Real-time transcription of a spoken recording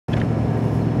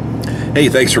Hey,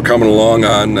 thanks for coming along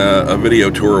on a video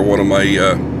tour of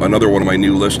another one of my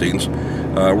new listings.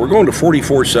 We're going to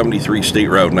 4473 State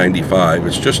Route 95.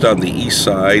 It's just on the east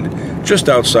side, just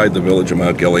outside the Village of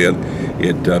Mount Gilead.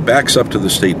 It backs up to the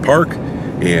state park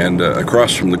and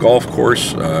across from the golf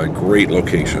course. Great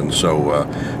location. So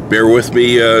bear with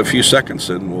me a few seconds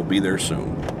and we'll be there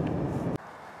soon.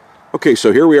 Okay,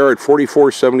 so here we are at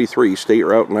 4473 State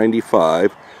Route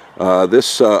 95.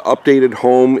 This updated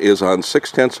home is on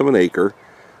 6/10 of an acre,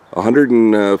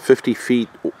 150 feet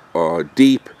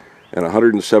deep and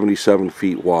 177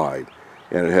 feet wide.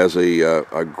 And it has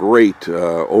a great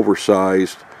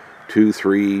oversized 2,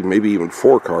 3, maybe even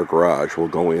 4-car garage. We'll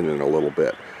go in a little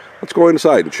bit. Let's go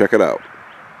inside and check it out.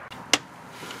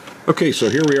 Okay, so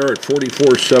here we are at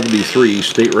 4473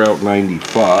 State Route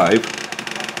 95.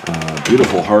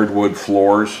 Beautiful hardwood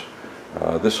floors.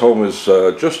 This home is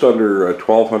just under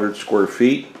 1,200 square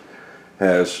feet,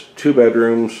 has 2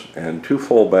 bedrooms and 2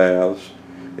 full baths.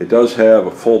 It does have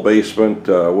a full basement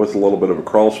with a little bit of a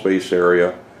crawl space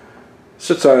area.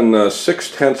 Sits on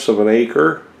 6/10 of an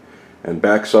acre and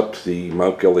backs up to the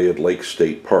Mt Gilead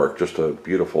State Park. Just a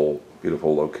beautiful,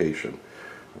 beautiful location.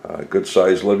 Good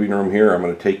sized living room here. I'm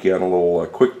going to take you on a little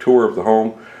quick tour of the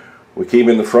home. We came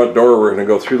in the front door. We're going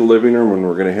to go through the living room and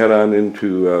we're going to head on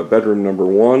into bedroom number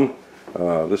 1.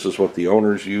 This is what the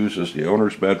owners use as the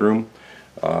owner's bedroom.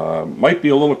 Might be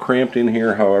a little cramped in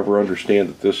here, however, understand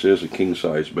that this is a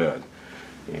king-size bed,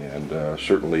 and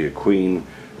certainly a queen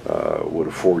would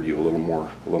afford you a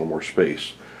little more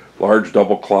space. Large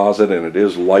double closet, and it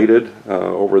is lighted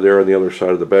over there on the other side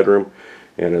of the bedroom.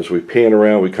 And as we pan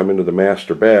around, we come into the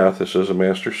master bath. This is a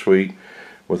master suite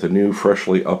with a new,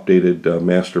 freshly updated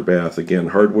master bath. Again,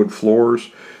 hardwood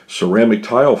floors, ceramic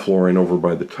tile flooring over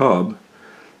by the tub.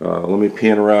 Let me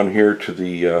pan around here to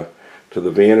the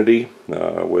vanity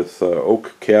with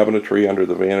oak cabinetry under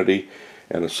the vanity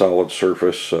and a solid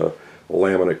surface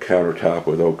laminate countertop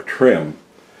with oak trim.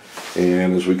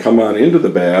 And as we come on into the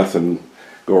bath and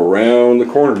go around the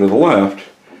corner to the left,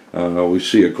 we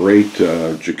see a great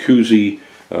jacuzzi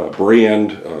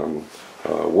brand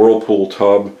whirlpool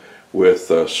tub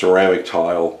with ceramic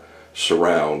tile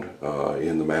surround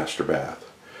in the master bath.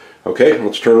 Okay,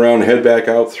 let's turn around and head back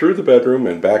out through the bedroom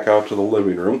and back out to the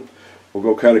living room. We'll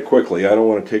go kind of quickly. I don't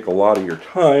want to take a lot of your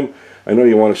time. I know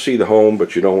you want to see the home,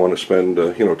 but you don't want to spend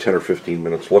 10 or 15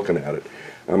 minutes looking at it.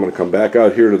 I'm going to come back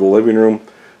out here to the living room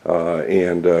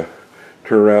and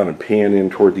turn around and pan in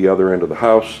toward the other end of the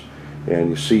house. And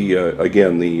you see,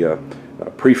 again, the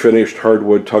pre-finished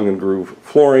hardwood tongue and groove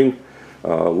flooring,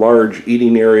 large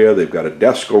eating area. They've got a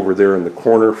desk over there in the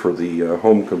corner for the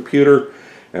home computer.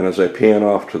 And as I pan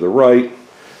off to the right,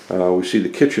 we see the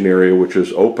kitchen area, which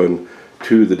is open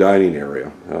to the dining area.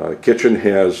 Kitchen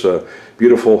has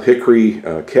beautiful hickory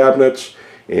cabinets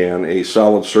and a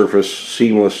solid surface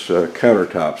seamless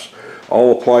countertops.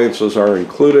 All appliances are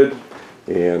included,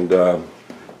 and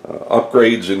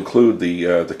upgrades include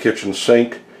the kitchen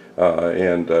sink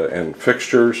and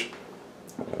fixtures.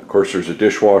 Of course, there's a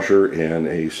dishwasher and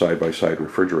a side-by-side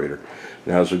refrigerator.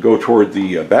 Now, as we go toward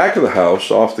the back of the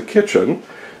house, off the kitchen,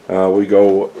 we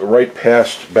go right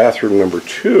past bathroom number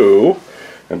 2,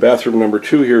 and bathroom number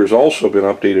 2 here has also been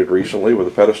updated recently with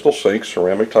a pedestal sink,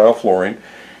 ceramic tile flooring,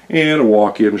 and a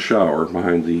walk-in shower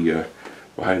behind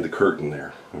the curtain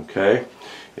there. Okay,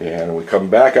 and we come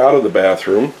back out of the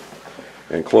bathroom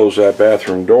and close that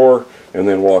bathroom door, and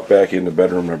then walk back into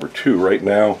bedroom number 2. Right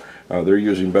now, they're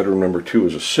using bedroom number 2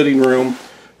 as a sitting room,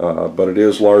 but it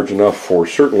is large enough for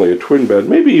certainly a twin bed,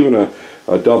 maybe even a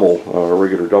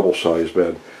regular double-size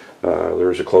bed.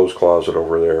 There's a clothes closet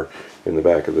over there in the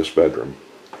back of this bedroom.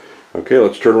 Okay,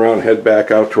 let's turn around and head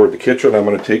back out toward the kitchen. I'm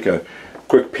going to take a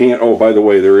quick pan. Oh, by the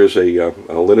way, there is a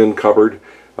linen cupboard,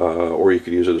 or you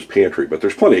could use it as pantry, but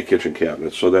there's plenty of kitchen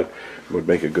cabinets, so that would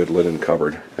make a good linen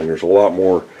cupboard. And there's a lot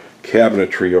more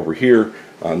cabinetry over here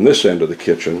on this end of the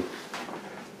kitchen,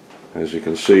 as you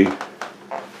can see,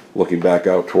 looking back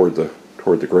out toward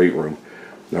the great room.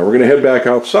 Now we're going to head back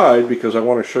outside because I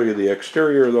want to show you the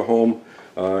exterior of the home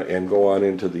and go on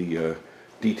into the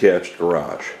detached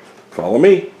garage. Follow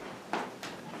me.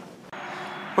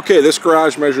 Okay, this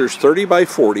garage measures 30 by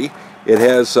 40. It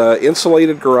has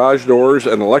insulated garage doors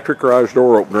and electric garage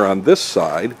door opener on this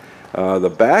side.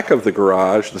 The back of the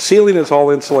garage, the ceiling is all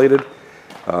insulated.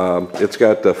 It's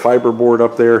got fiberboard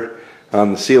up there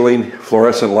on the ceiling,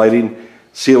 fluorescent lighting,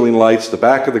 ceiling lights. The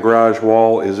back of the garage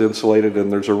wall is insulated,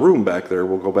 and there's a room back there.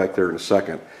 We'll go back there in a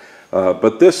second.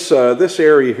 But this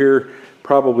area here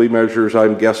probably measures,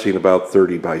 I'm guessing, about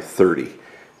 30 by 30.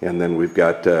 And then we've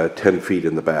got 10 feet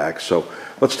in the back. So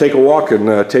let's take a walk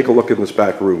and take a look in this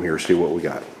back room here, see what we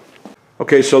got.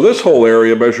 Okay, so this whole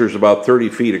area measures about 30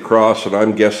 feet across, and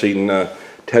I'm guessing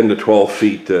 10 to 12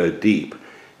 feet deep.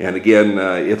 And again,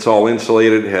 it's all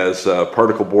insulated, has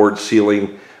particle board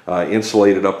ceiling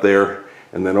insulated up there.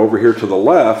 And then over here to the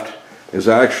left is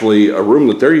actually a room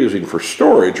that they're using for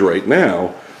storage right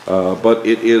now, but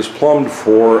it is plumbed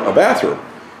for a bathroom.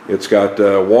 It's got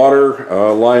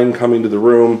water line coming to the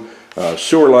room,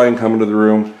 sewer line coming to the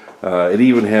room. It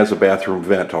even has a bathroom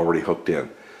vent already hooked in.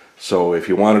 So if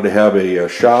you wanted to have a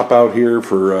shop out here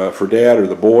for Dad or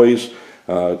the boys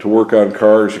to work on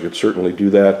cars, you could certainly do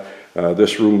that.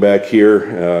 This room back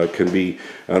here can be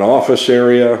an office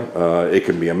area. It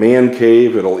can be a man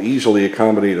cave. It'll easily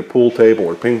accommodate a pool table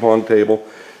or ping pong table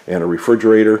and a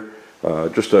refrigerator.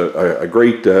 Just a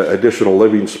great additional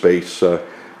living space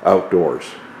outdoors.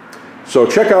 So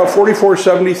check out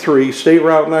 4473 State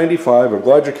Route 95. I'm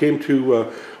glad you came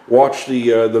to watch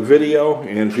the video,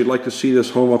 and if you'd like to see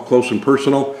this home up close and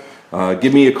personal,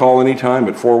 give me a call anytime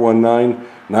at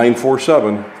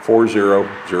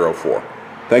 419-947-4004.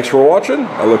 Thanks for watching.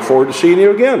 I look forward to seeing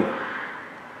you again.